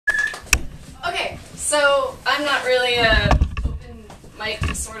Okay, so I'm not really a open mic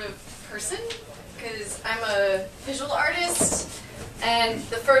sort of person because I'm a visual artist, and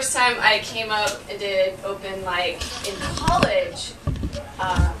the first time I came up and did open mic in college,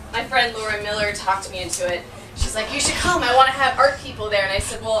 my friend Laura Miller talked me into it. She's like, "You should come, I want to have art people there." And I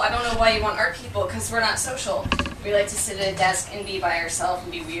said, "Well, I don't know why you want art people, because we're not social. We like to sit at a desk and be by ourselves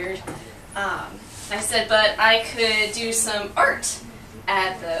and be weird." I said, "But I could do some art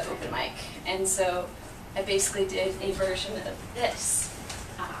at the open mic." And so I basically did a version of this.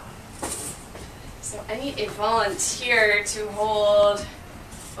 So I need a volunteer to hold,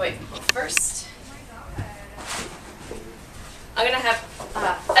 first I'm going to have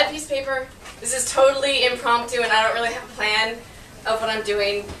a piece of paper. This is totally impromptu and I don't really have a plan of what I'm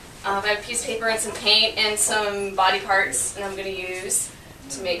doing. I have a piece of paper and some paint and some body parts and I'm going to use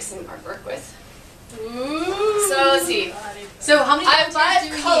to make some artwork with. Ooh. So let's see. So how many? I have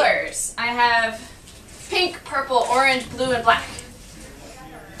 5 colors. I have pink, purple, orange, blue, and black.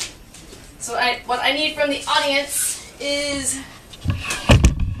 So what I need from the audience is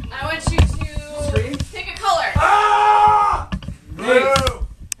I want you to pick a color. Ah! Blue.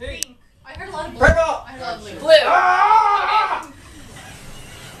 Pink. I heard a lot of blue. Purple. I heard a lot of blue. Blue. Ah! Okay.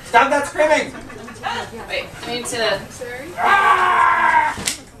 Stop that screaming. Wait, I need to. Ah!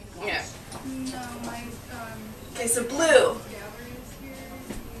 Yeah. No, my Okay, so blue.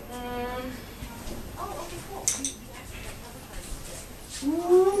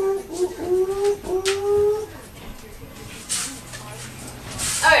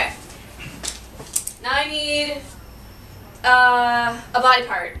 Okay. Now I need a body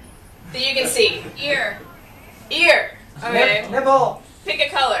part that you can see. ear. Ear. Okay. Nipple. Pick a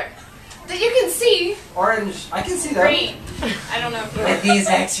color that you can see. Orange. I can see that. Green. I don't know. With these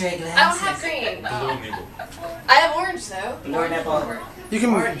X-ray glasses. I don't have green. I have orange though. Blue nipple. You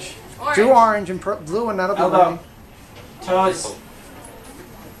can Orange. do orange and blue, and that'll be Elbow. fine. Toes.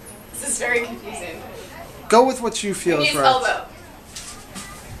 This is very confusing. Go with what you feel Who is needs right. elbow?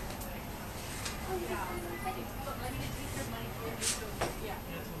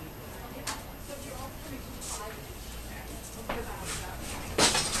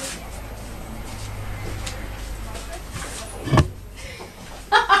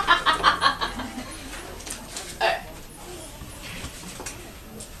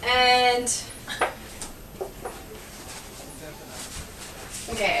 And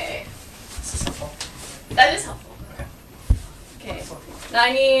okay, that is helpful. Okay, now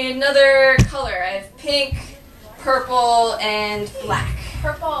I need another color. I have pink, purple, and black.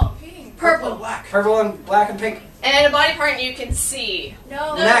 Purple. Pink. Purple, Black. Purple and black and pink. and a body part you can see.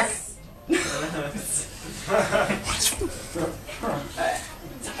 No. Neck.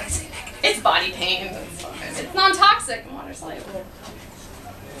 It's body paint. It's non-toxic and water soluble.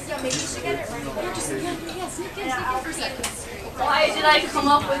 Yeah, maybe you should get it right. Just sneak in for a second. Why did I come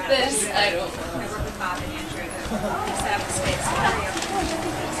up with this? I don't know.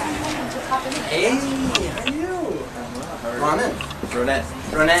 Hey, how are you? Ronan.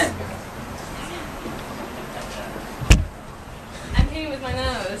 Ronan. I'm painting with my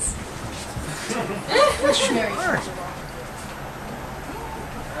nose.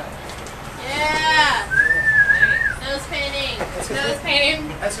 Yeah. Nose painting. Nose painting.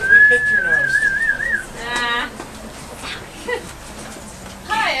 That's because we picked your nose.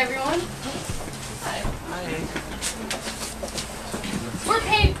 Hi, everyone. Hi. We're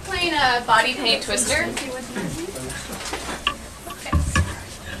playing a body paint twister.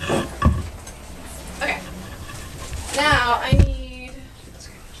 Okay. Now I need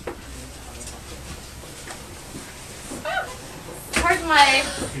pardon my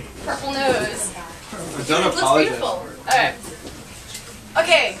purple nose. Don't It looks apologize. beautiful. Okay.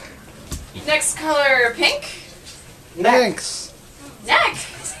 Okay. Next color, pink. Thanks. Neck.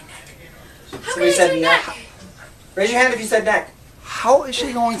 How can Somebody I said do neck. neck? Raise your hand if you said neck. How is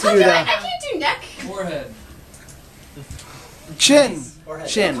she going to How do can I that? can't do neck. Forehead. Chin. Or head.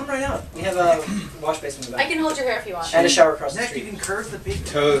 Chin. Come right out. We have a wash basin in the I back. can hold your hair if you want. And a shower across the Neck, you street. can curve the big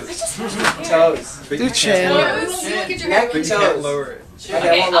toes. Toes. But Do you chin. can't lower it. Toes? Look at your Neck hair. But you toes. can't lower it. Okay,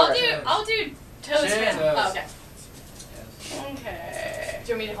 Okay, one more. I'll do toes Chin. first. Toes. Oh, okay. Okay.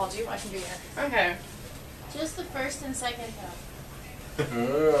 Do you want me to hold you? I can do your hair. Okay. Just the first and second toe.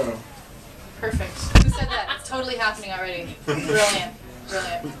 Mm. Perfect. Who said that? It's totally happening already. Brilliant.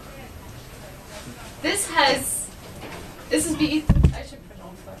 Brilliant. This is